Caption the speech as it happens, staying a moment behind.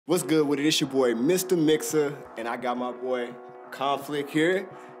What's good with it? It's your boy, Mr. Mixer, and I got my boy, Conflict here.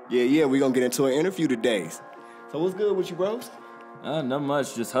 Yeah, we're going to get into an interview today. So what's good with you, bros? Not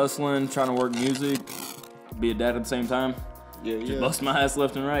much. Just hustling, trying to work music, be a dad at the same time. Just busting my ass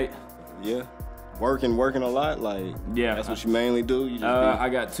left and right. Yeah. Working a lot? Like, yeah. That's what you mainly do? You just I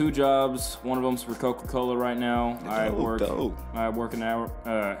got 2 jobs. One of them's for Coca-Cola right now. I work an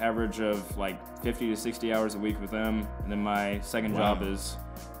average of like 50 to 60 hours a week with them. And then my second job is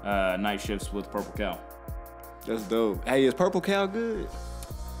night shifts with Purple Cow. That's dope. Hey, is Purple Cow good?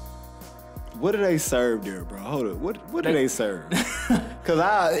 What do they serve there, bro? Hold up. What do they serve?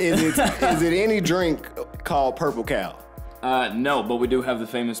 Because is it any drink called Purple Cow? No, but we do have the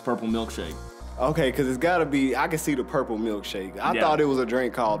famous purple milkshake. Okay, because it's got to be, I can see the purple milkshake. I thought it was a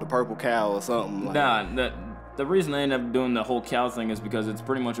drink called the Purple Cow or something. Like Nah, the reason I ended up doing the whole cow thing is because it's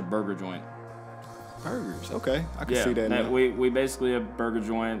pretty much a burger joint. Burgers, okay. I can see that now. We basically a burger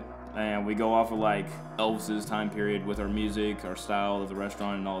joint, and we go off of like Elvis's time period with our music, our style of the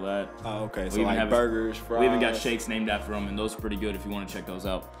restaurant and all that. Oh, okay, so like burgers, fries. We even got shakes named after them, and those are pretty good if you want to check those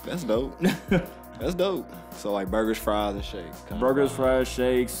out. That's dope. That's dope. So like burgers, fries, and shakes. Burgers, fries,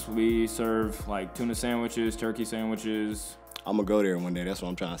 shakes. We serve like tuna sandwiches, turkey sandwiches. I'm gonna go there one day. That's what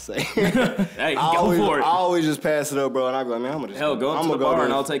I'm trying to say. Hey, go for it. I always just pass it up, bro, and I be like, man, I'm gonna just go up to the bar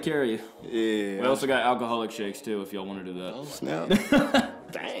and I'll take care of you. Yeah. We also got alcoholic shakes too, if y'all want to do that. Oh snap!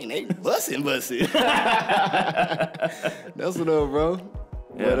 Dang, they busting. That's what up, bro.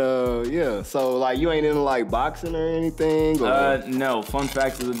 Yeah. But so like you ain't into like boxing or anything? Or? No. Fun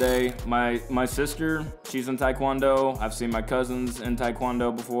fact of the day: my sister, she's in Taekwondo. I've seen my cousins in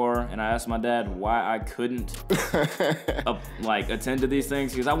Taekwondo before, and I asked my dad why I couldn't attend to these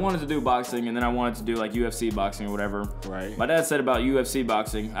things because I wanted to do boxing and then I wanted to do like UFC boxing or whatever. Right. My dad said about UFC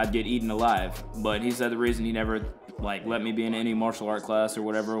boxing, I'd get eaten alive, but he said the reason he never let me be in any martial art class or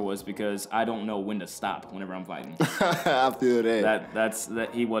whatever was because I don't know when to stop whenever I'm fighting. I feel that. That's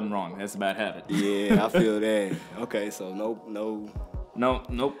he wasn't wrong. That's a bad habit. Yeah, I feel that. Okay, so no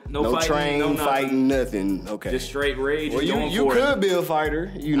fighting, fighting, nothing. Okay, just straight rage. Well, you could be a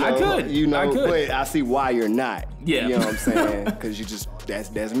fighter. You know, I could. But I see why you're not. Yeah, you know what I'm saying? Because you just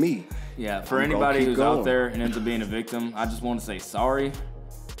that's me. Yeah, for anybody who's out there and ends up being a victim, I just want to say sorry.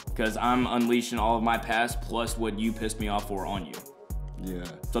 Because I'm unleashing all of my past plus what you pissed me off for on you. Yeah.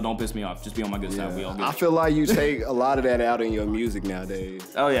 So don't piss me off. Just be on my good side. We all good. I feel like you take a lot of that out in your music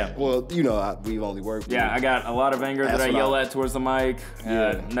nowadays. Oh, yeah. Well, you know, we've only worked with I got a lot of anger that I yell at towards the mic.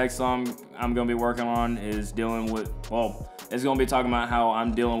 Yeah. Next song I'm going to be working on is dealing with, it's going to be talking about how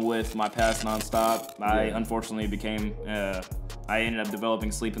I'm dealing with my past nonstop. I unfortunately I ended up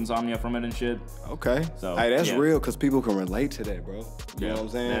developing sleep insomnia from it and shit. Okay. So hey, that's real because people can relate to that, bro. You know what I'm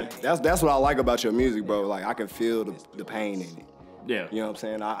saying? Yeah. That's what I like about your music, bro. Like I can feel the pain in it. Yeah. You know what I'm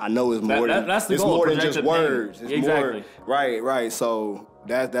saying? I know it's more than that's the it's goal, more than just words. It's exactly. More, right. So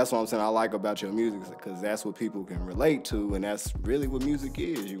that's what I'm saying I like about your music because that's what people can relate to and that's really what music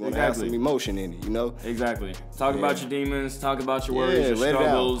is. You want to have some emotion in it, you know? Exactly. Talk about your demons, talk about your worries, your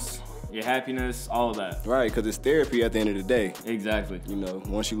struggles, your happiness, all of that. Right, because it's therapy at the end of the day. Exactly. You know,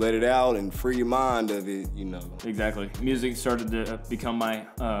 once you let it out and free your mind of it, you know. Exactly. Music started to become my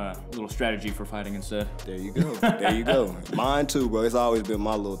little strategy for fighting instead. There you go. There you go. Mine too, bro. It's always been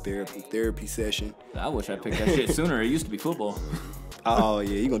my little therapy session. I wish I picked that shit sooner. It used to be football. Oh,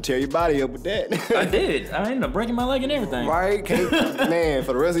 yeah. You gonna tear your body up with that. I did. I ended up breaking my leg and everything. Right? Man,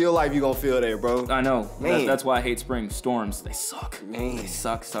 for the rest of your life, you gonna feel that, bro. I know. That's why I hate spring. Storms, they suck. Man. They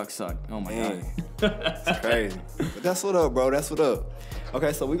suck. Oh, my God. It's crazy. But that's what up, bro. That's what up.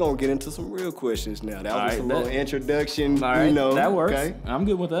 Okay, so we're gonna get into some real questions now. That was a little introduction, all right, you know. That works. Okay? I'm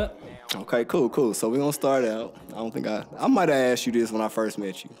good with that. Okay, cool. So we're gonna start out. I don't think I might have asked you this when I first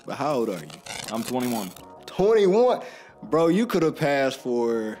met you, but how old are you? I'm 21. 21? Bro, you could have passed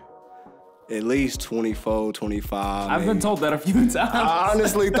for at least 24, 25. I've been told that a few times. I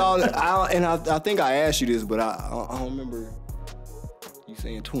honestly thought, I think I asked you this, but I don't remember you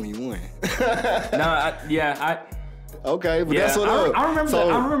saying 21. Okay, but that's what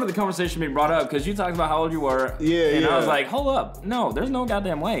I remember the conversation being brought up because you talked about how old you were. And I was like, hold up. No, there's no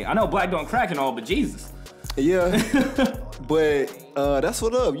goddamn way. I know black don't crack and all, but Jesus. Yeah. But that's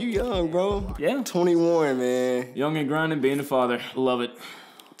what up. You young, bro. Yeah. 21, man. Young and grinding, being a father. Love it.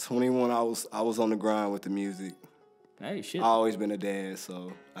 21, I was on the grind with the music. Hey, shit. I always been a dad,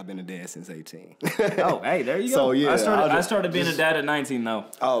 so I've been a dad since 18. Oh, hey, there you go. So, yeah. I started being a dad at 19, though.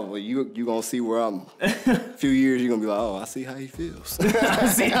 Oh, well, you gonna see where I'm. A few years, you're gonna be like, oh, I see how he feels. I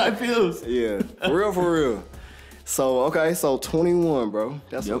see how it feels. Yeah, for real. So, okay, so 21, bro.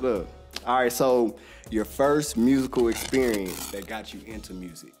 That's what up. All right, so your first musical experience that got you into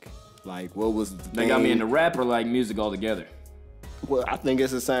music. Like, what was the thing? That got me into rap or like music altogether? Well, I think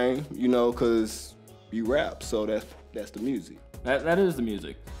it's the same, you know, because you rap, so that's the music. That is the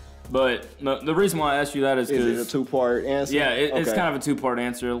music. But the reason why I asked you that is because... Is it a two-part answer? Yeah, it's kind of a two-part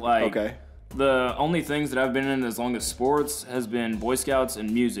answer. Like, the only things that I've been in as long as sports has been Boy Scouts and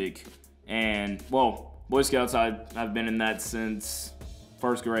music. And, well, Boy Scouts, I've been in that since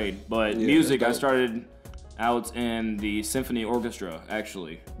first grade. But music, I started out in the symphony orchestra,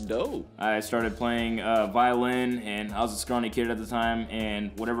 actually. Dope. I started playing violin, and I was a scrawny kid at the time,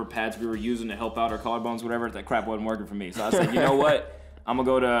 and whatever pads we were using to help out our collarbones, whatever, that crap wasn't working for me. So I said, you know what? I'm gonna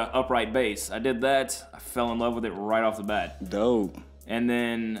go to upright bass. I did that. I fell in love with it right off the bat. Dope. And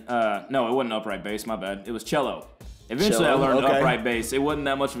then, no, it wasn't upright bass, my bad. It was cello. Eventually I learned upright bass. It wasn't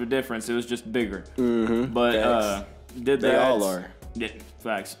that much of a difference. It was just bigger. Mm-hmm. But did that. They all are. Yeah,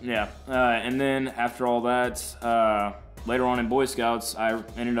 facts, yeah. And then after all that, later on in Boy Scouts, I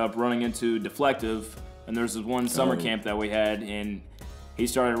ended up running into Deflective. And there's this one summer camp that we had, and he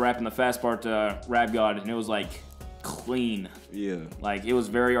started rapping the fast part to Rap God, and it was like clean. Yeah. Like, it was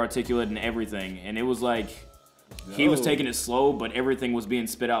very articulate and everything. And it was like, he was taking it slow, but everything was being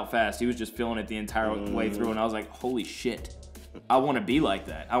spit out fast. He was just feeling it the entire way through. And I was like, holy shit, I want to be like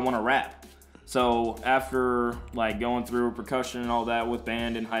that. I want to rap. So after like going through percussion and all that with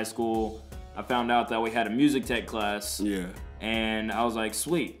band in high school, I found out that we had a music tech class. Yeah. And I was like,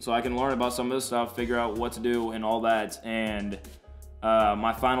 sweet. So I can learn about some of this stuff, figure out what to do and all that. And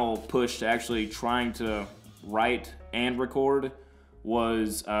my final push to actually trying to write and record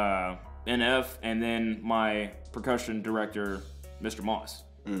was NF, and then my percussion director, Mr. Moss.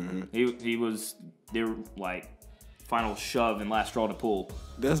 Mm-hmm. He was their like final shove and last straw to pull.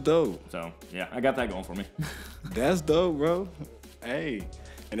 That's dope. So yeah, I got that going for me. That's dope, bro. Hey,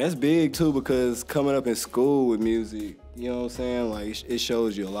 and that's big too, because coming up in school with music, you know what I'm saying? Like, it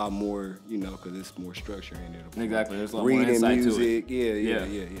shows you a lot more, you know, because it's more structure in it. Exactly. There's a lot more insight music. To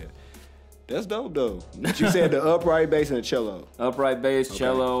it. Yeah. That's dope, though. But you said the upright bass and the cello. Upright bass,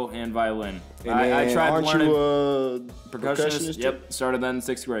 cello, and violin. And I tried to learn. Aren't you a percussionist? Yep, started that in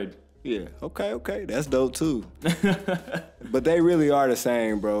 6th grade. Yeah, okay. That's dope, too. But they really are the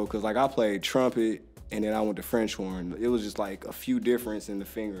same, bro, because, like, I played trumpet, and then I went to French horn. It was just, like, a few difference in the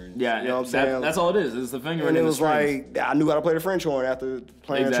fingering. Yeah, you know what I'm saying? That's all it is. It's the fingering and it was like, I knew how to play the French horn after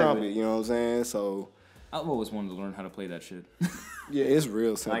playing trumpet, you know what I'm saying? So I've always wanted to learn how to play that shit. Yeah, it's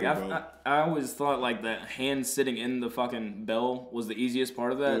real simple, like, bro. I always thought, like, that hand sitting in the fucking bell was the easiest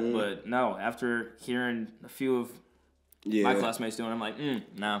part of that, but no, after hearing a few of my classmates doing it, I'm like,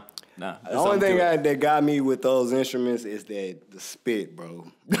 nah. The only thing that got me with those instruments is the spit,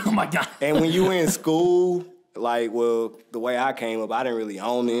 bro. Oh, my God. And when you in school, like, well, the way I came up, I didn't really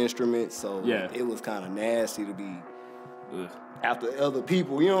own the instrument, so it was kind of nasty to be after other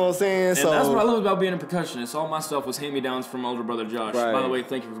people, you know what I'm saying? And that's what I love about being a percussionist. All my stuff was hand-me-downs from my older brother Josh. Right. By the way,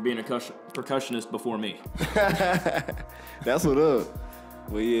 thank you for being a percussionist before me. That's what up.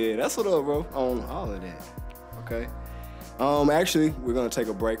 Well, yeah, that's what up, bro, on all of that. Okay. Actually, we're going to take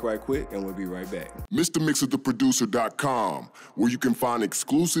a break right quick, and we'll be right back. mixatheproducer.com, where you can find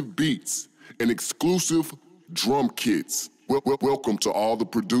exclusive beats and exclusive drum kits. Welcome to all the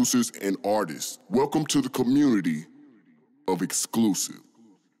producers and artists. Welcome to the community of exclusive.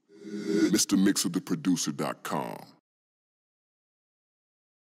 mixatheproducer.com.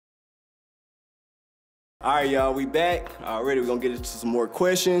 All right, y'all, we back. Already, we're going to get into some more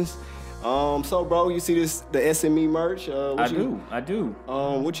questions. So, bro, you see the SME merch? I do.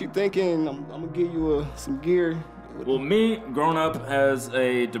 What you thinking? I'm going to give you some gear. Well, me, growing up as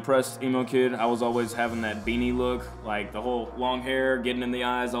a depressed emo kid, I was always having that beanie look, like the whole long hair, getting in the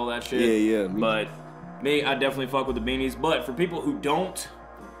eyes, all that shit. Yeah. But me, I definitely fuck with the beanies. But for people who don't,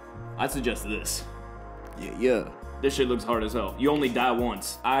 I'd suggest this. Yeah. This shit looks hard as hell. You only die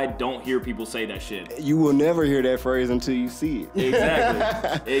once. I don't hear people say that shit. You will never hear that phrase until you see it.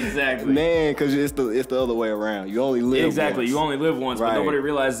 Exactly. Man, because it's the other way around. You only live once. Exactly. You only live once, but nobody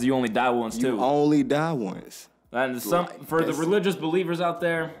realizes you only die once, too. You only die once. And for the religious believers out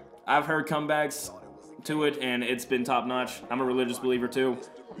there, I've heard comebacks to it, and it's been top-notch. I'm a religious believer, too.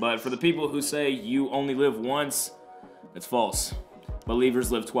 But for the people who say you only live once, it's false.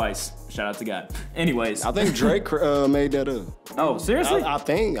 Believers live twice. Shout out to God. Anyways. I think Drake made that up. Oh, seriously? I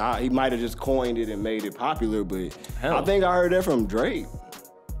think he might have just coined it and made it popular, but hell. I think I heard that from Drake.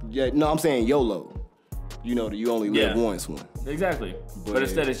 Yeah, no, I'm saying YOLO. you know, you only live once one. Exactly. But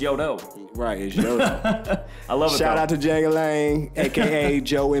instead it's Yodo. Right, it's Yodo. I love it. Shout out to Dilanni, aka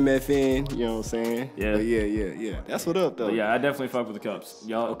Joe MFN. You know what I'm saying? Yeah. But yeah. That's what up though. But yeah, I definitely fuck with the cups.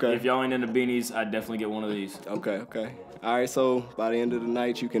 Y'all, okay. If y'all ain't into beanies, I'd definitely get one of these. Okay. All right, so by the end of the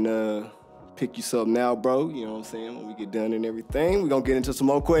night, you can pick you something out, bro. You know what I'm saying? When we get done and everything, we're gonna get into some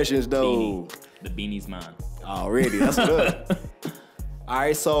more questions though. Beanie. The beanie's mine. Already, that's what up. All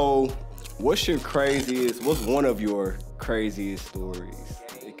right, so what's one of your craziest stories?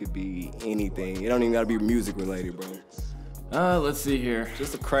 It could be anything. It don't even gotta be music related, bro. Let's see here.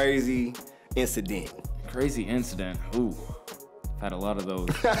 Just a crazy incident. Crazy incident. Ooh, I've had a lot of those.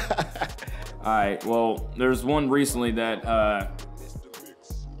 All right, well, there's one recently that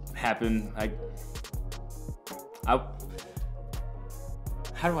happened.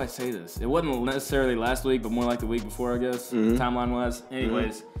 How do I say this? It wasn't necessarily last week, but more like the week before, I guess, timeline-wise.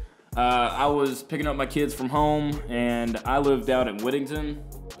 Anyways, I was picking up my kids from home, and I lived out in Whittington,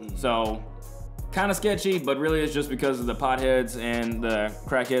 so kind of sketchy, but really it's just because of the potheads and the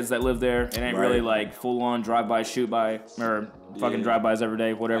crackheads that live there. It ain't really like full-on drive-by, shoot-by, or fucking drive-bys every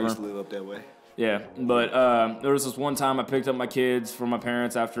day, whatever. I used to live up that way. Yeah, but there was this one time I picked up my kids from my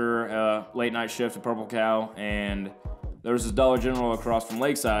parents after a late-night shift at Purple Cow, and there was this Dollar General across from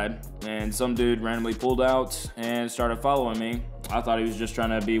Lakeside, and some dude randomly pulled out and started following me. I thought he was just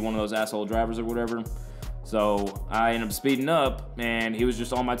trying to be one of those asshole drivers or whatever. So I ended up speeding up, and he was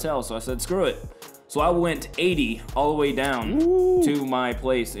just on my tail, so I said, screw it. So I went 80 all the way down to my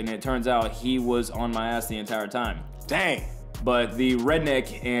place, and it turns out he was on my ass the entire time. Dang. But the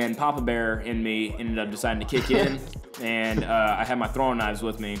redneck and Papa Bear in me ended up deciding to kick in, and I had my throwing knives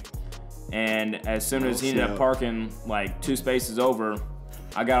with me. And as soon as he ended up parking like 2 spaces over,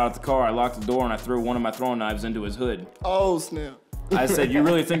 I got out the car, I locked the door, and I threw one of my throwing knives into his hood. Oh, snap. I said, you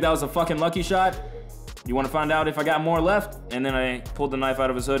really think that was a fucking lucky shot? You want to find out if I got more left? And then I pulled the knife out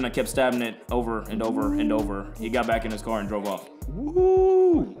of his hood, and I kept stabbing it over and over and over. He got back in his car and drove off.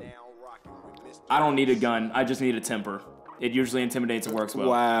 Woo. I don't need a gun. I just need a temper. It usually intimidates and works well.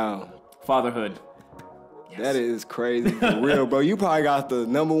 Wow. Fatherhood. That is crazy for real, bro. You probably got the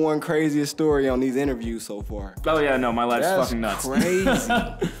 #1 craziest story on these interviews so far. Oh yeah, no, my life's fucking nuts. Crazy,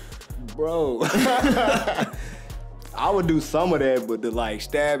 bro. I would do some of that, but the like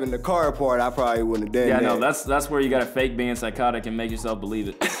stabbing the car part, I probably wouldn't have done that. Yeah, no, that's where you gotta fake being psychotic and make yourself believe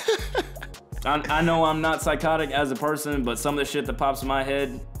it. I know I'm not psychotic as a person, but some of the shit that pops in my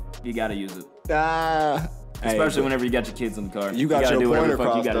head, you gotta use it. Especially whenever you got your kids in the car. You gotta do your whatever point the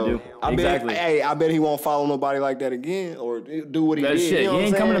fuck you across, gotta though. do. Exactly. I bet he won't follow nobody like that again, or do what he did. Shit, you know he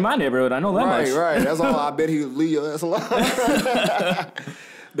ain't coming to my neighborhood. I know that much. Right. That's all. I bet he would leave your ass alone.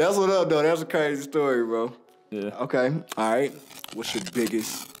 That's what up, though. That's a crazy story, bro. Yeah. Okay. All right. What's your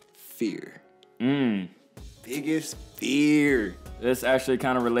biggest fear? Biggest fear. This actually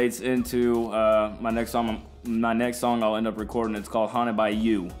kind of relates into my next song. My next song I'll end up recording. It's called "Haunted by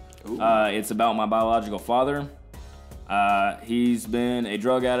You." It's about my biological father. He's been a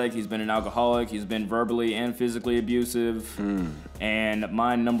drug addict, he's been an alcoholic, he's been verbally and physically abusive. And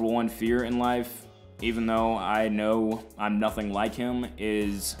my #1 fear in life, even though I know I'm nothing like him,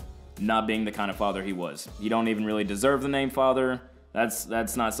 is not being the kind of father he was. You don't even really deserve the name father. That's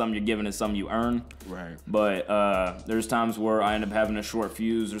not something you're given, it's something you earn. Right. But there's times where I end up having a short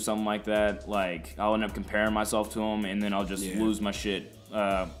fuse or something like that. Like, I'll end up comparing myself to him, and then I'll just lose my shit.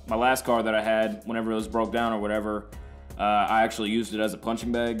 My last car that I had, whenever it was broke down or whatever, I actually used it as a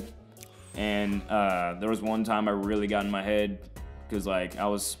punching bag. And there was one time I really got in my head because like I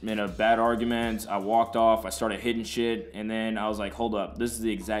was in a bad argument, I walked off, I started hitting shit, and then I was like, hold up, this is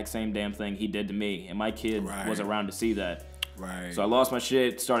the exact same damn thing he did to me, and my kid was around to see that. Right. So I lost my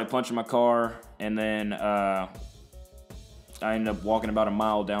shit, started punching my car, and then I ended up walking about a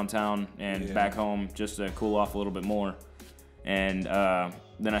mile downtown and back home just to cool off a little bit more. And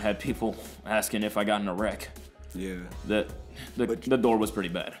then I had people asking if I got in a wreck. Yeah. The door was pretty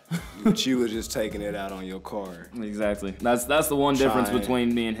bad. But you were just taking it out on your car. Exactly. That's the one difference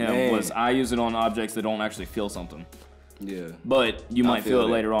between me and him was I use it on objects that don't actually feel something. Yeah. But you might feel it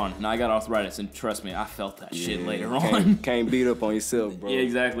later on. And I got arthritis, and trust me, I felt that shit later on. Can't beat up on yourself, bro. Yeah,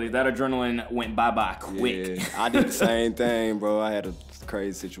 exactly. That adrenaline went bye-bye quick. Yeah. I did the same thing, bro. I had a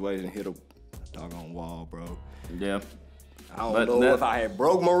crazy situation, hit a doggone wall, bro. Yeah. I don't know if I had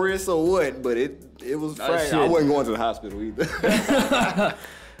broke my wrist or what, but it was fresh. I wasn't going to the hospital either.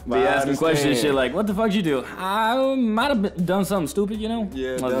 Be asking questions, shit like, "What the fuck you do?" I might have done something stupid, you know.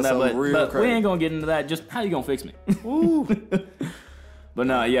 Yeah, done something real but crazy. we ain't gonna get into that. Just how you gonna fix me? But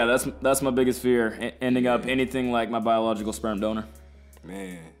no, yeah, that's my biggest fear. Ending up anything like my biological sperm donor.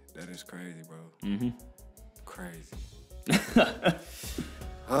 Man, that is crazy, bro. Crazy.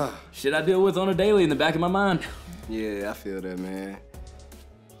 Shit I deal with on a daily in the back of my mind. Yeah, I feel that, man.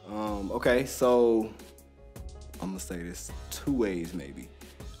 Okay, so I'm gonna say this 2 ways maybe.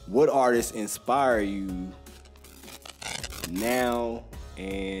 What artists inspire you now,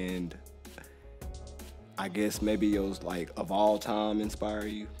 and I guess maybe yours like of all time inspire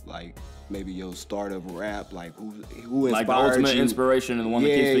you? Like maybe your start of rap, like who inspired like the ultimate you? inspiration and the one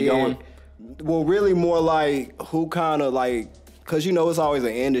that keeps me going? Well, really more like who kind of like, cause you know it's always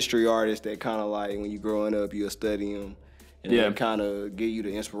an industry artist that kind of like when you growing up you'll study them. And they kind of give you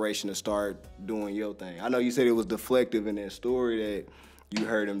the inspiration to start doing your thing. I know you said it was Deflective in that story that you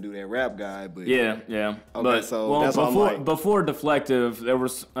heard him do that rap guy, but yeah. Okay, but, so that's what I'm like. Before Deflective, there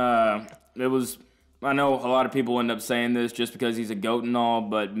was I know a lot of people end up saying this just because he's a GOAT and all,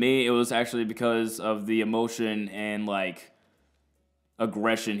 but me, it was actually because of the emotion and like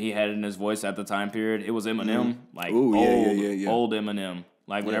aggression he had in his voice at the time period. It was Eminem, like old Eminem.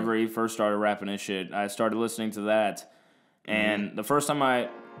 Like whenever he first started rapping and shit, I started listening to that. And the first time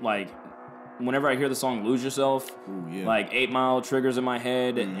whenever I hear the song Lose Yourself, like 8 Mile triggers in my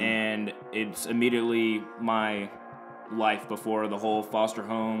head, and it's immediately my life before the whole foster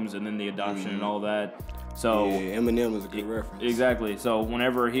homes and then the adoption and all that. So Eminem was a good reference. Exactly. So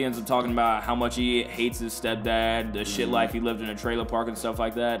whenever he ends up talking about how much he hates his stepdad, the shit life he lived in a trailer park and stuff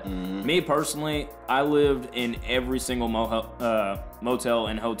like that, me personally, I lived in every single motel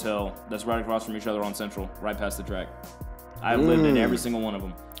and hotel that's right across from each other on Central, right past the track. I've lived in every single one of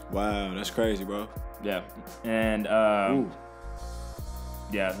them. Wow, that's crazy, bro. Yeah, and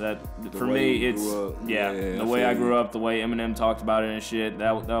that for me, it's the way I grew up, the way Eminem talked about it and shit.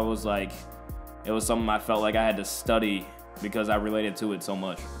 That was like, it was something I felt like I had to study because I related to it so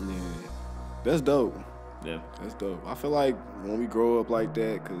much. Yeah, that's dope. Yeah, that's dope. I feel like when we grow up like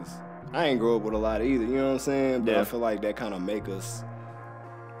that, cause I ain't grow up with a lot either. You know what I'm saying? But I feel like that kind of make us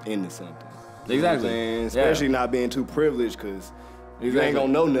into something. Exactly. You know especially not being too privileged, because you ain't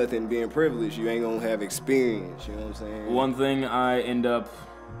gonna know nothing being privileged. You ain't gonna have experience. You know what I'm saying? One thing I end up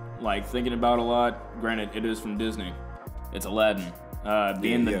like thinking about a lot, granted it is from Disney, it's Aladdin,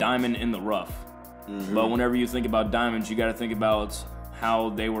 being the diamond in the rough. But whenever you think about diamonds, you gotta think about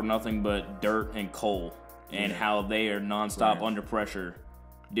how they were nothing but dirt and coal, and how they are nonstop under pressure,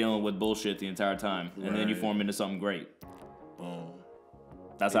 dealing with bullshit the entire time, and then you form into something great. Boom.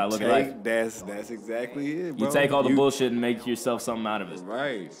 That's how I look at life. That's exactly it, bro. You take all the bullshit and make yourself something out of it.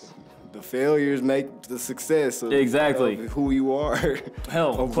 Right. The failures make the success of, of who you are.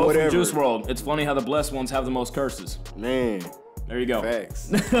 Hell, quote from Juice WRLD, it's funny how the blessed ones have the most curses. Man. There you go. Facts.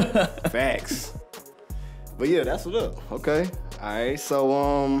 Facts. But yeah, that's what up. Okay. All right.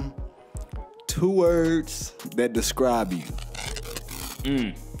 So, 2 words that describe you.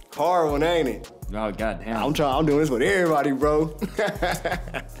 Hard one, ain't it? Oh, goddamn. I'm doing this with everybody, bro.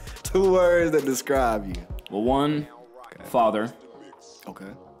 2 words that describe you. Well, one, father.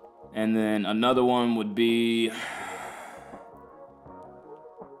 Okay. And then another one would be...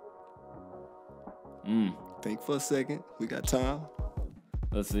 Think for a second. We got time.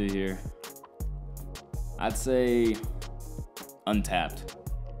 Let's see here. I'd say untapped.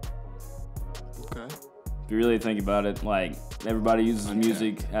 Okay. If you really think about it, like, everybody uses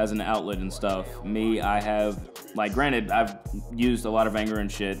music as an outlet and stuff. Me, I have, like, granted, I've used a lot of anger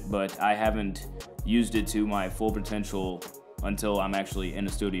and shit, but I haven't used it to my full potential until I'm actually in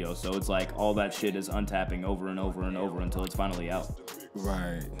the studio. So it's like all that shit is untapping over and over and over until it's finally out.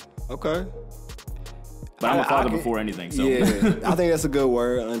 Right. Okay. But I'm a father before anything, so. Yeah, I think that's a good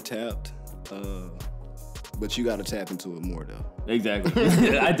word, untapped. But you got to tap into it more, though. Exactly.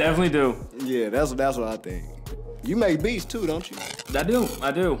 I definitely do. Yeah, that's what I think. You make beats too, don't you? I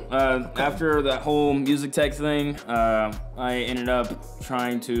do. After that whole music tech thing, I ended up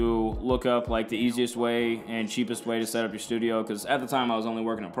trying to look up like the easiest way and cheapest way to set up your studio, because at the time I was only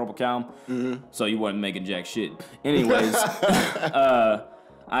working at Purple Cow, so you wasn't making jack shit. Anyways,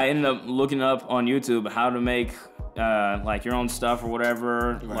 I ended up looking up on YouTube how to make like your own stuff or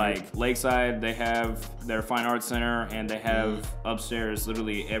whatever. Right. Like Lakeside, they have their fine arts center, and they have upstairs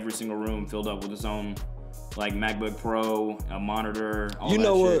literally every single room filled up with its own like MacBook Pro, a monitor, all that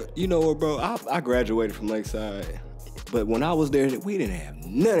shit. You know what, bro? I graduated from Lakeside, but when I was there, we didn't have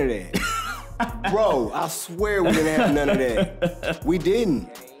none of that. Bro, I swear we didn't have none of that. We didn't.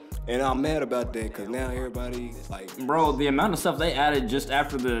 And I'm mad about that, because now everybody like... Bro, the amount of stuff they added just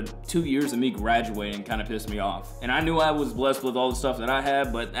after the 2 years of me graduating kind of pissed me off. And I knew I was blessed with all the stuff that I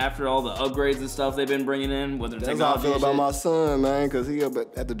had, but after all the upgrades and stuff they've been bringing in, whether it's technology... That's how I feel about my son, man, because he up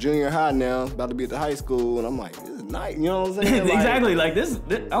at the junior high now, about to be at the high school, and I'm like, this is nice, you know what I'm saying? Exactly, like this,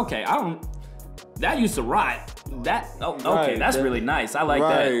 okay, that used to rot. That okay, Right, that's really nice. I like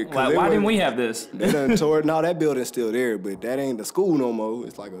right, that. Like, why didn't we have this? They done tore. No, that building's still there, but that ain't the school no more.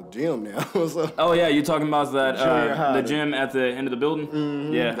 It's like a gym now. So, Oh yeah, you talking about that Junior high. the gym at the end of the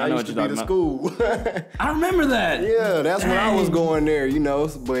building? Yeah, I that know used what you're to be talking the about. school. I remember that. Yeah, that's when I was Dang. going there, you know.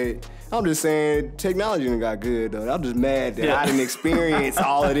 But I'm just saying, technology done got good though. I'm just mad that I didn't experience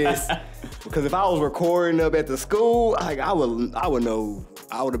all of this. Because if I was recording up at the school, like I would know.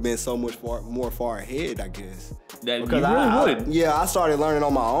 I would have been so much more far ahead, I guess. That Because you really would. Yeah, I started learning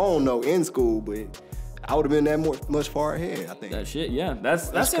on my own though in school, but I would have been that much far ahead, I think. That shit, yeah. That's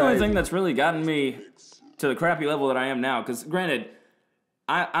the only crazy. thing that's really gotten me to the crappy level that I am now. Because granted,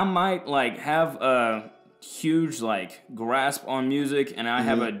 I might like have a huge like grasp on music, and I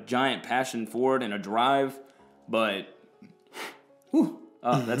have a giant passion for it and a drive, but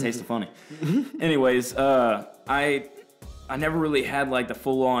that tasted funny. Anyways, I never really had like the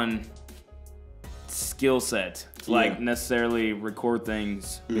full on skill set to like necessarily record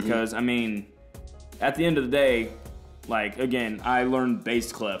things because I mean, at the end of the day, like again, I learned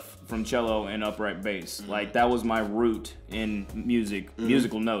bass clef from cello and upright bass. Like that was my root in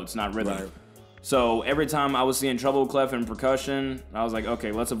musical notes, not rhythm. Right. So every time I was seeing treble clef and percussion, I was like,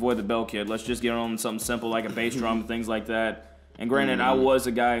 okay, let's avoid the bell kit. Let's just get on something simple like a bass drum and things like that. And granted, I was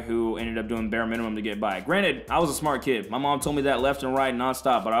a guy who ended up doing bare minimum to get by. Granted, I was a smart kid. My mom told me that left and right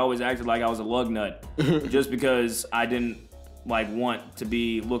nonstop, but I always acted like I was a lug nut just because I didn't like want to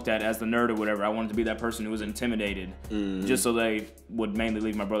be looked at as the nerd or whatever. I wanted to be that person who was intimidated just so they would mainly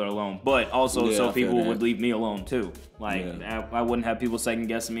leave my brother alone. But also Yeah, so I feel people that. would leave me alone too. Like Yeah. I wouldn't have people second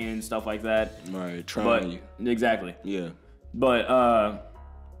guessing me and stuff like that. Right, trying But you. exactly. Yeah. But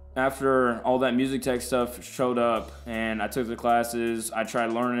after all that music tech stuff showed up and I took the classes, I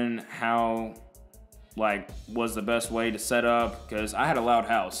tried learning how, like, was the best way to set up, because I had a loud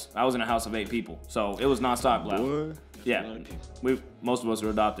house. I was in a house of 8 people, so it was nonstop loud. Boy. Yeah, most of us are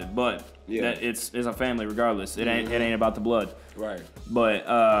adopted, but Yeah. it's a family regardless. It ain't about the blood. Right. But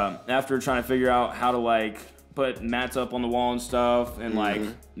after trying to figure out how to like put mats up on the wall and stuff, and like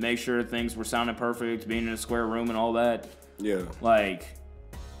make sure things were sounding perfect, being in a square room and all that, Yeah. like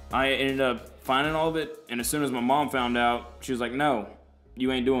I ended up finding all of it. And as soon as my mom found out, she was like, "No, you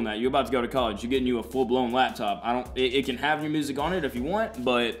ain't doing that. You're about to go to college. You're getting you a full blown laptop. It can have your music on it if you want,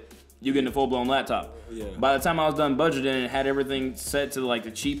 but you getting a full blown laptop." Yeah. By the time I was done budgeting and had everything set to like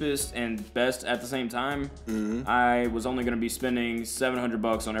the cheapest and best at the same time, I was only going to be spending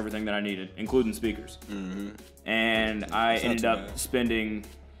 $700 on everything that I needed, including speakers. And I not ended too up bad. spending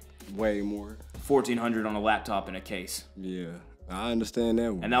Way more. $1,400 on a laptop and a case, Yeah. I understand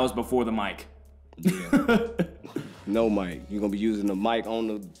that one. and that was before the mic. Yeah. No mic. You're gonna be using the mic on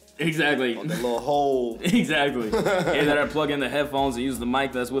the Exactly. little hole. Exactly. Either I plug in the headphones and use the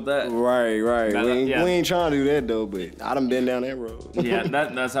mic that's with that. Right. That- We yeah. ain't trying to do that though, but I done been down that road. Yeah,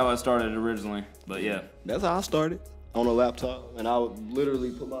 that's how I started originally. But yeah. That's how I started, on a laptop, and I would literally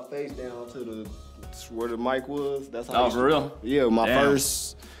put my face down to where the mic was. That's how. I Oh, used for to- real? Yeah, my Damn.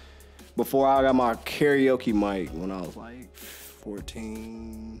 first, before I got my karaoke mic when I was like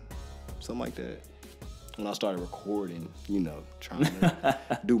 14, something like that. When I started recording, you know, trying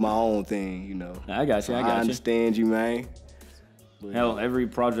to do my own thing, you know. I got you. I got you. understand you, man. But, Hell, every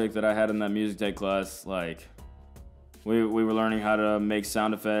project that I had in that music tech class, like, we were learning how to make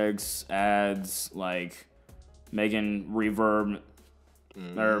sound effects, ads, like, making reverb,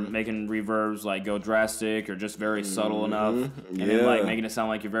 or making reverbs, like, go drastic or just very subtle enough. And then, like, Yeah. making it sound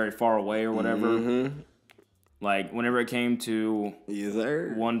like you're very far away or whatever. Like, whenever it came to yes,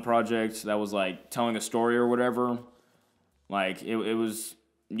 sir. one project that was, like, telling a story or whatever, like, it was...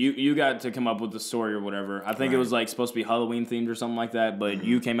 You got to come up with the story or whatever. I think it was like supposed to be Halloween themed or something like that, but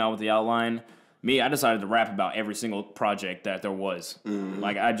you came out with the outline. Me, I decided to rap about every single project that there was.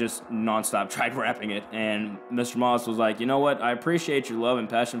 Like, I just nonstop tried rapping it. And Mr. Moss was like, "You know what? I appreciate your love and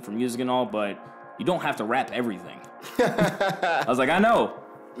passion for music and all, but you don't have to rap everything." I was like, "I know,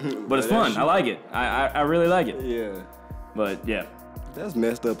 but it's fun. I like it. I really like it." Yeah. But yeah. That's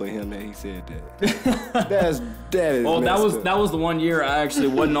messed up of him that he said that. that is Well, messed up. that was the one year I actually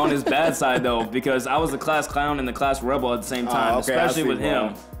wasn't on his bad side though, because I was the class clown and the class rebel at the same time, okay, I especially see with him.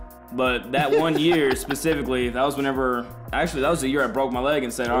 why. But that one year specifically, that was whenever, actually that was the year I broke my leg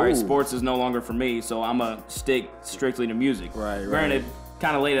and said, "All right, Ooh. sports is no longer for me, so I'm gonna stick strictly to music." Right. Granted,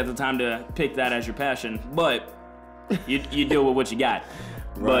 kind of late at the time to pick that as your passion, but you deal with what you got.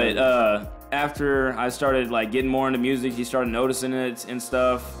 Right. But after I started like getting more into music, he started noticing it and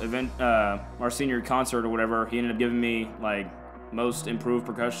stuff. Our senior concert or whatever, he ended up giving me like most improved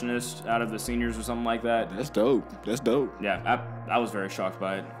percussionist out of the seniors or something like that. That's dope. That's dope. Yeah, I was very shocked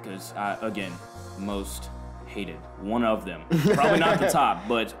by it because again, most hated. One of them. Probably not the top,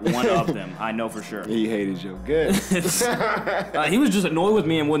 but one of them. I know for sure. He hated your guts. He was just annoyed with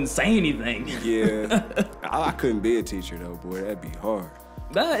me and wouldn't say anything. Yeah. I couldn't be a teacher though, boy. That'd be hard.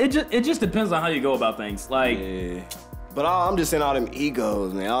 It just depends on how you go about things. Like, yeah. But I'm just saying all them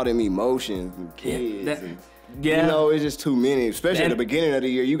egos, man, all them emotions and kids. Yeah. You know, it's just too many. Especially at the beginning of the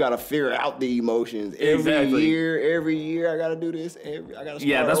year, you gotta figure out the emotions. Every year, I gotta do this. I gotta.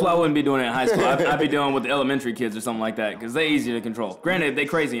 Yeah, that's why I wouldn't be doing it in high school. I'd be doing it with the elementary kids or something like that, because they're easy to control. Granted, they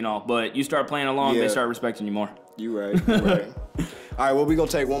crazy and all, but you start playing along, they start respecting you more. You right. All right, well, we gonna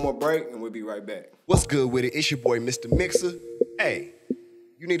take one more break and we'll be right back. What's good with it? It's your boy, Mr. Mixer. Hey.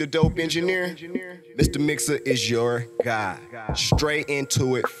 You need a dope engineer? Mr. Mixer is your guy. Straight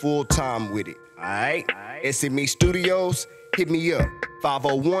into it, full time with it. All right? SME Studios, hit me up.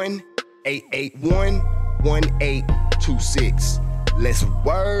 501-881-1826. Let's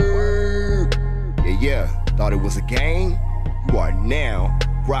work. Yeah. Thought it was a game? You are now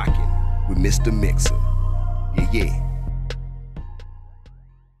rocking with Mr. Mixer. Yeah.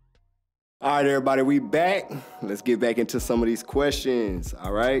 All right, everybody, we back. Let's get back into some of these questions,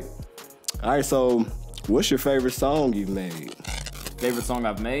 all right? All right, so what's your favorite song you've made? Favorite song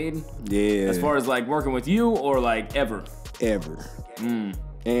I've made? Yeah. As far as like working with you or like ever? Ever.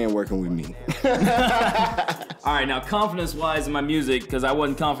 And working with me. All right, now confidence-wise in my music, because I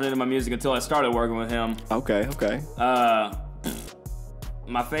wasn't confident in my music until I started working with him. Okay.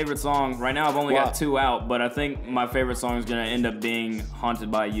 My favorite song, right now I've only got 2 out, but I think my favorite song is gonna end up being Haunted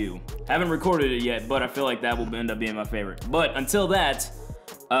by You. Haven't recorded it yet, but I feel like that will end up being my favorite. But until that,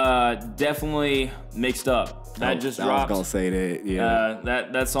 definitely Mixed Up. That just dropped. I was gonna say that, yeah.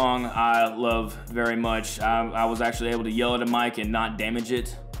 That song I love very much. I was actually able to yell at a mic and not damage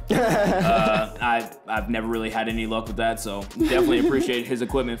it. I've never really had any luck with that, so definitely appreciate his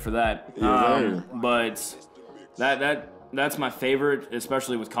equipment for that. But that's my favorite,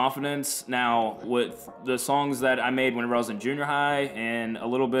 especially with confidence. Now, with the songs that I made whenever I was in junior high and a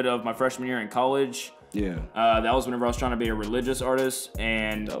little bit of my freshman year in college, that was whenever I was trying to be a religious artist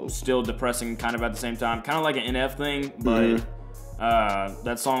and still depressing kind of at the same time. Kind of like an NF thing, but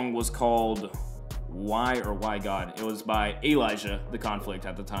that song was called Why or Why God. It was by Elijah, TheConflict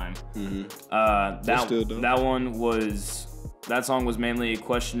at the time. That song was mainly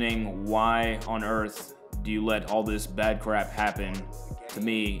questioning why on earth do you let all this bad crap happen to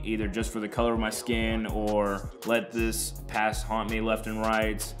me, either just for the color of my skin or let this past haunt me left and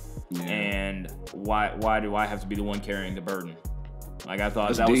right, and why do I have to be the one carrying the burden? Like, I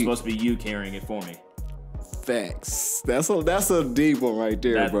thought that was supposed to be you carrying it for me. Facts. That's a deep one right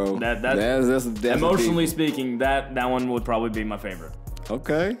there, bro. That's emotionally speaking, that one would probably be my favorite.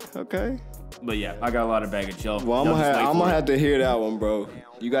 Okay. But yeah, I got a lot of baggage, y'all. Well, I'm gonna have to hear that one, bro.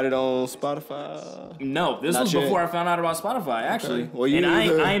 You got it on Spotify? No, this was before I found out about Spotify, actually. Okay. Well,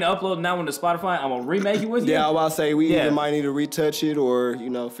 I ain't uploading that one to Spotify. I'm gonna remake it with you. Yeah, I was about to say we either might need to retouch it or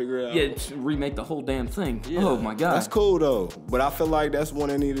figure it out. Yeah, remake the whole damn thing. Yeah. Oh my god, that's cool though. But I feel like that's one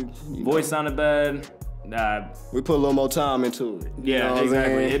that needed. Voice sounded bad. We put a little more time into it. Yeah,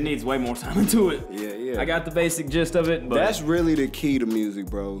 exactly. It needs way more time into it. Yeah. I got the basic gist of it, but that's really the key to music,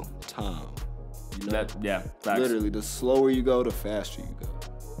 bro. Time. Facts. Literally, the slower you go, the faster you go.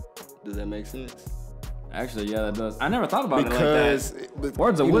 Does that make sense? Actually, yeah, that does. I never thought about it like that.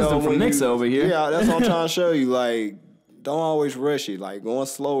 Words of wisdom from Nixa over here. Yeah, that's what I'm trying to show you. Like, don't always rush it. Like, going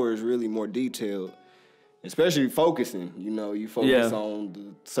slower is really more detailed. Especially focusing, you focus on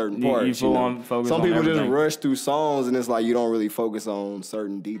the certain parts. Some people just rush through songs, and it's like you don't really focus on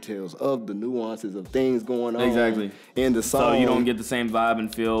certain details of the nuances of things going on in the song. So you don't get the same vibe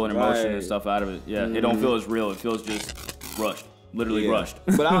and feel and emotion and stuff out of it. Yeah, it don't feel as real. It feels just rushed. Literally rushed.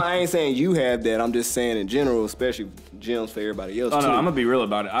 But I ain't saying you have that. I'm just saying in general, especially gems for everybody else. Oh no, I'm gonna be real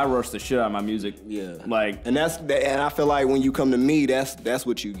about it. I rush the shit out of my music. Yeah. Like, and I feel like when you come to me, that's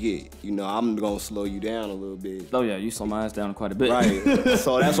what you get. I'm gonna slow you down a little bit. Oh yeah, you slow my ass down quite a bit. Right.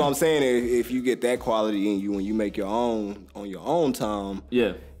 So that's what I'm saying. If you get that quality in you when you make your own on your own time,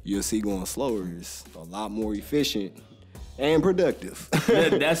 you'll see going slower is a lot more efficient and productive.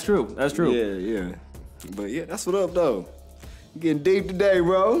 That's true. That's true. Yeah. But yeah, that's what up though. Getting deep today,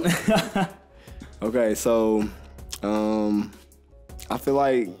 bro. Okay, so I feel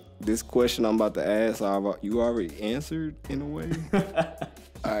like this question I'm about to ask, you already answered in a way.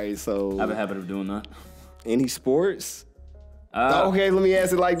 All right, so I have a habit of doing that. Any sports? Okay, let me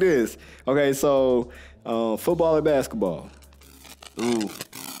ask it like this. Okay, so football or basketball? Ooh.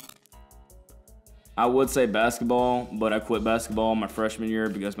 I would say basketball, but I quit basketball my freshman year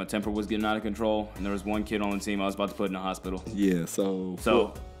because my temper was getting out of control, and there was one kid on the team I was about to put in the hospital. Yeah, so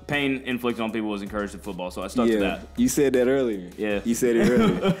pain inflicted on people was encouraged in football, so I stuck to that. You said that earlier. Yeah. You said it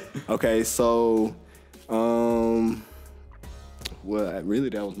earlier. Okay, so, well, really,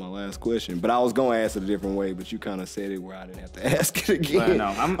 that was my last question. But I was going to ask it a different way, but you kind of said it where I didn't have to ask it again. No,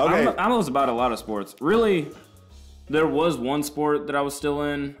 I was about a lot of sports. Really, there was one sport that I was still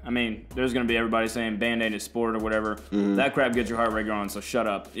in. I mean, there's going to be everybody saying Band-Aid is sport or whatever. That crap gets your heart rate going, so shut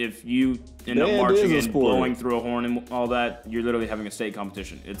up. If you end up marching and blowing through a horn and all that, you're literally having a state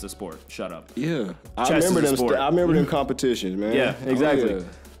competition. It's a sport. Shut up. Yeah. Chess is a sport. I remember them competitions, man. Yeah, exactly. Oh, yeah.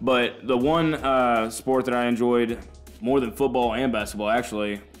 But the one sport that I enjoyed more than football and basketball,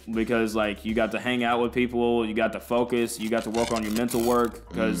 actually, because like you got to hang out with people, you got to focus, you got to work on your mental work,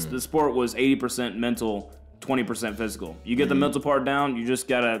 because the sport was 80% mental, 20% physical. You get the mental part down, you just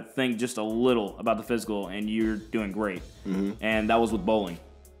gotta think just a little about the physical, and you're doing great. And that was with bowling.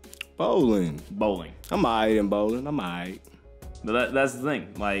 Bowling. I'm alright in bowling. I'm alright. But that's the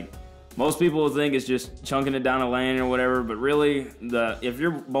thing. Like, most people think it's just chunking it down a lane or whatever, but really, if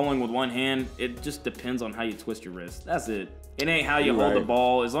you're bowling with one hand, it just depends on how you twist your wrist. That's it. It ain't how you hold the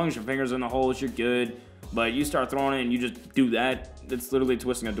ball. As long as your fingers are in the holes, you're good. But you start throwing it and you just do that, it's literally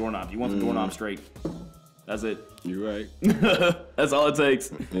twisting a doorknob. You want the doorknob straight. That's it. You're right. That's all it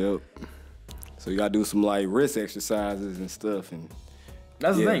takes. Yep. So you gotta do some like wrist exercises and stuff, and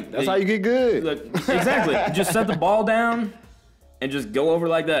that's the thing. That's how you get good. Look, exactly. Just set the ball down and just go over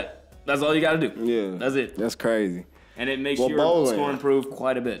like that. That's all you gotta do. Yeah. That's it. That's crazy. And it makes your score improve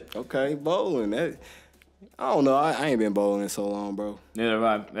quite a bit. Okay, bowling. I don't know. I ain't been bowling in so long, bro.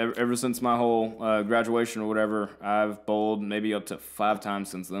 Yeah, ever since my whole graduation or whatever, I've bowled maybe up to 5 times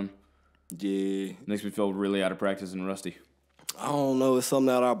since then. Yeah. Makes me feel really out of practice and rusty. I don't know. It's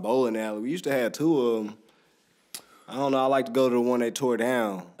something out our bowling alley. We used to have 2 of them. I don't know. I like to go to the one they tore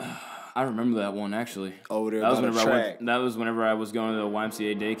down. I remember that one, actually. Over there by the track. That was whenever I was going to the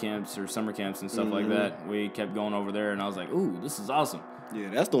YMCA day camps or summer camps and stuff like that. We kept going over there, and I was like, ooh, this is awesome.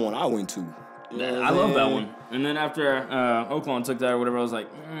 Yeah, that's the one I went to. I love that one. And then after Oakland took that or whatever, I was like,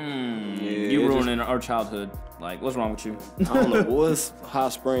 you ruining our childhood. Like, what's wrong with you? I don't know what's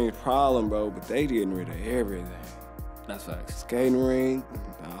Hot Springs' problem, bro, but they getting rid of everything. That's facts. Skating rink.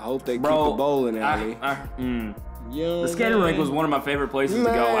 I hope they keep the bowling alley. The skating rink was one of my favorite places to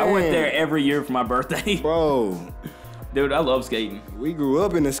go. I went there every year for my birthday. Bro. Dude, I love skating. We grew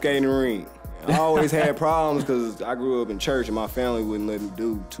up in the skating rink. I always had problems because I grew up in church and my family wouldn't let me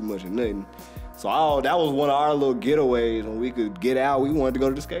do too much of nothing. So that was one of our little getaways when we could get out. We wanted to go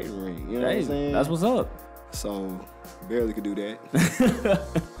to the skating rink. You know what I'm saying? That's what's up. So barely could do that.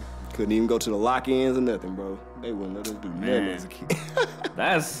 Couldn't even go to the lock-ins or nothing, bro. They wouldn't let us do nothing as a kid.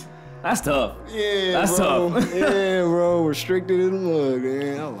 That's tough. Yeah, that's bro. tough. Yeah, bro. Restricted in the mug,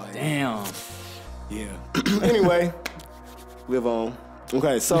 man. I'm like, damn. Yeah. Anyway, live on.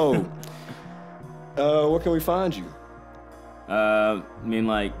 Okay, so where can we find you? I mean,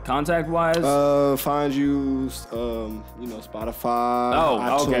 like, contact-wise? Find you, Spotify,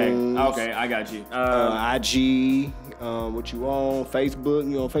 iTunes, okay, I got you. IG, what you on, Facebook,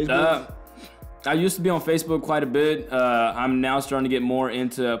 you on Facebook? I used to be on Facebook quite a bit. I'm now starting to get more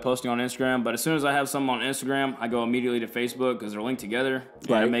into posting on Instagram, but as soon as I have something on Instagram, I go immediately to Facebook because they're linked together.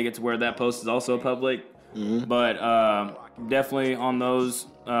 And I make it to where that post is also public. But definitely on those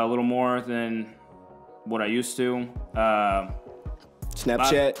a little more than what I used to.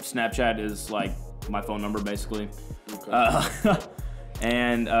 Snapchat? Snapchat is like my phone number, basically. Okay.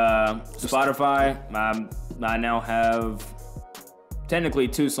 And Spotify, I now have technically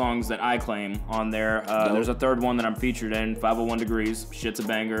 2 songs that I claim on there. There's a third one that I'm featured in, 501 Degrees. Shit's a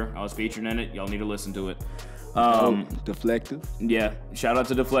banger. I was featured in it. Y'all need to listen to it. Deflective? Yeah. Shout out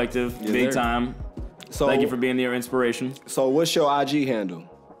to Deflective. Yes, big sir. time. So, thank you for being their inspiration. So what's your IG handle?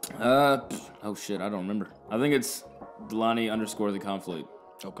 Oh shit, I don't remember. I think it's Dilanni _ TheConflict.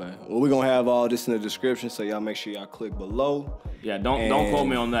 Okay. Well, we're going to have all this in the description, so y'all make sure y'all click below. Yeah, don't quote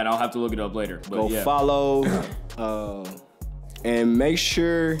me on that. I'll have to look it up later. But go follow. And make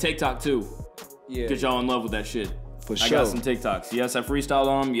sure... TikTok, too. Yeah. Get y'all in love with that shit. For sure. I got some TikToks. Yes, I freestyled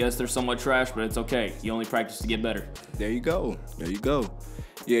on them. Yes, they're somewhat trash, but it's okay. You only practice to get better. There you go. There you go.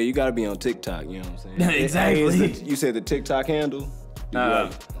 Yeah, you got to be on TikTok, you know what I'm saying? Exactly. You said the TikTok handle?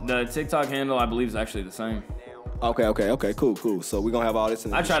 The TikTok handle, I believe, is actually the same. Okay, cool. So we're going to have all this in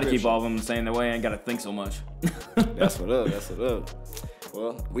the description. I try to keep all of them the same. That way I ain't got to think so much. That's what up.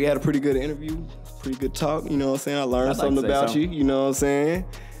 Well, we had a pretty good interview, pretty good talk, you know what I'm saying? I learned something about you, you know what I'm saying?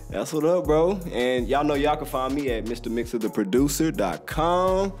 That's what up, bro. And y'all know y'all can find me at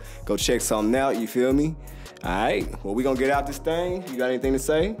mixatheproducer.com. Go check something out, you feel me? All right, well, we going to get out this thing. You got anything to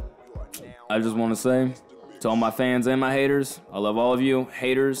say? I just want to say, To all my fans and my haters, I love all of you.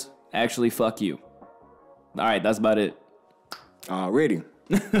 Haters, actually, fuck you. All right, that's about it. Already.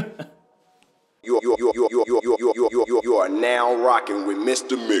 You are now rocking with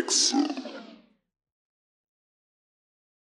Mr. Mix.